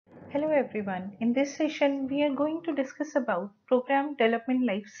Hello everyone. In this session, we are going to discuss about program development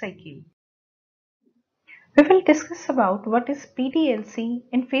life cycle. We will discuss about what is PDLC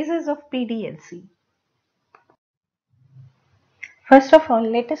and phases of PDLC. First of all,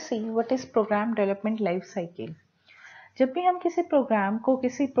 let us see what is program development life cycle. जब भी हम किसी programme को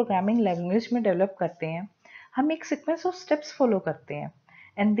किसी programming language में develop करते हैं, हम एक सीक्वेंस ऑफ स्टेप्स फॉलो करते हैं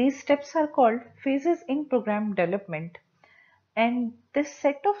and these steps are called phases in program development. And this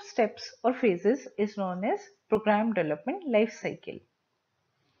set of steps or phases is known as program development life cycle.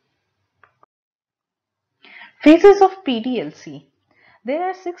 Phases of PDLC. There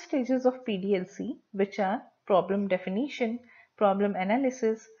are 6 stages of PDLC, which are problem definition, problem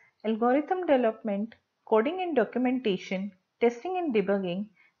analysis, algorithm development, coding and documentation, testing and debugging,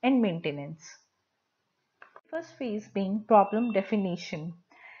 and maintenance. First phase being problem definition.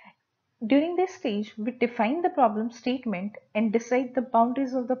 During this stage, we define the problem statement and decide the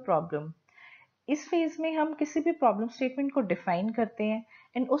boundaries of the problem. इस phase में हम किसी भी problem statement को define करते हैं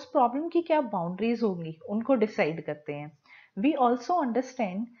and उस problem की क्या बाउंड्रीज होंगी उनको डिसाइड करते हैं. We also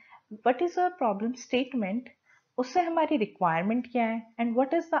understand what is our problem statement, उससे हमारी रिक्वायरमेंट क्या है and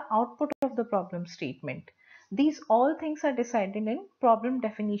what is the output of the problem statement. These all things are decided in problem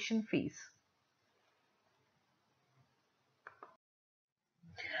definition phase.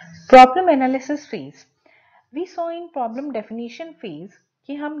 Problem analysis phase. We saw in problem definition phase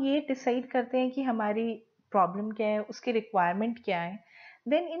कि हम ये decide करते हैं कि हमारी प्रॉब्लम क्या है, उसकी रिक्वायरमेंट क्या है.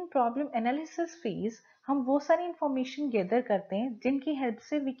 Then in problem analysis phase हम वो सारी इंफॉर्मेशन गैदर करते हैं जिनकी हेल्प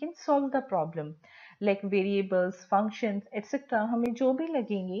से we can solve the problem, like variables, functions etcetera हमें जो भी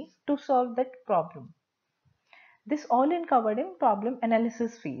लगेंगे to solve that problem. This all in covered in problem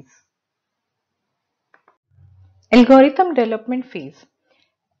analysis phase. Algorithm development phase.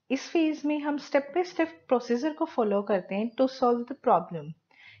 इस फेज में हम स्टेप बाय स्टेप प्रोसीजर को फॉलो करते हैं to solve the problem.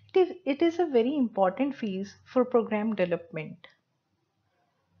 It is a very important phase for program development.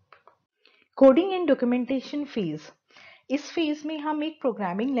 Coding and documentation phase. इस phase में हम एक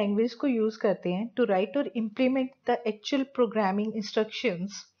प्रोग्रामिंग लैंग्वेज को यूज करते हैं टू राइट और implement the actual programming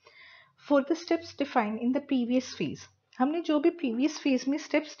instructions for the steps defined in the previous phase. हमने जो भी प्रीवियस फेज में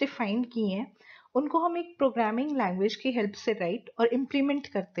स्टेप्स डिफाइन किए हैं उनको हम एक प्रोग्रामिंग लैंग्वेज की हेल्प से राइट और इम्प्लीमेंट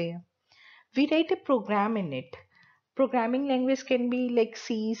करते हैं. We write A programme in it. Programming language can be like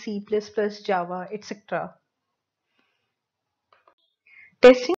C, C++, Java, etc.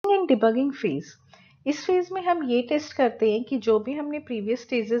 Testing and debugging phase. इस फेज में हम ये टेस्ट करते हैं कि जो भी हमने प्रीवियस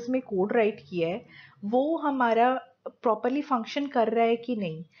स्टेजेस में कोड राइट किया है वो हमारा प्रॉपरली फंक्शन कर रहा है कि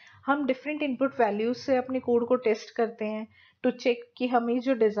नहीं. हम डिफरेंट इनपुट वैल्यूज से अपने कोड को टेस्ट करते हैं टू चेक कि हमें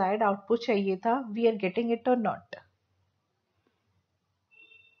जो डिजायर्ड आउटपुट चाहिए था वी आर गेटिंग इट और नॉट.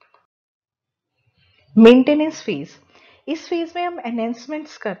 Maintenance phase. इस फेज में हम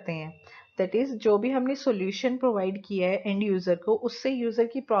एनहेंसमेंट्स करते हैं, दैट इज जो भी हमने सॉल्यूशन प्रोवाइड किया है एंड यूजर को उससे यूजर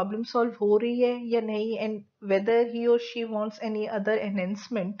की प्रॉब्लम सॉल्व हो रही है या नहीं एंड वेदर ही और she wants any other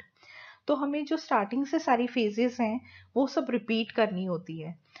enhancement. तो हमें जो स्टार्टिंग से सारी फेजेस हैं वो सब रिपीट करनी होती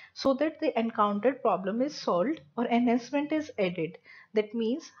है so that the encountered problem is solved और enhancement is added. That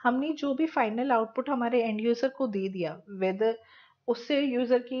means हमने जो भी फाइनल आउटपुट हमारे एंड यूजर को दे दिया, वेदर उससे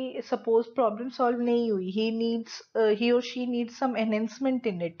यूजर की सपोज प्रॉब्लम सॉल्व नहीं हुई, ही और she needs some enhancement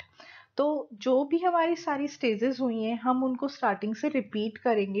in it, तो जो भी हमारी सारी स्टेजेस हुई हैं हम उनको स्टार्टिंग से रिपीट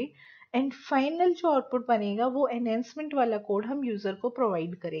करेंगे एंड फाइनल जो आउटपुट बनेगा वो एनहेंसमेंट वाला कोड हम यूजर को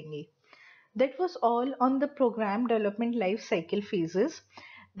प्रोवाइड करेंगे. That was all on the programme development life cycle phases.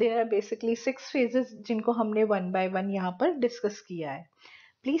 There are basically 6 phases जिनको हमने वन बाय वन यहाँ पर डिस्कस किया है.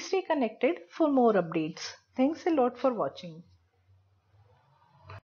 Please stay connected for more updates. Thanks a lot for watching.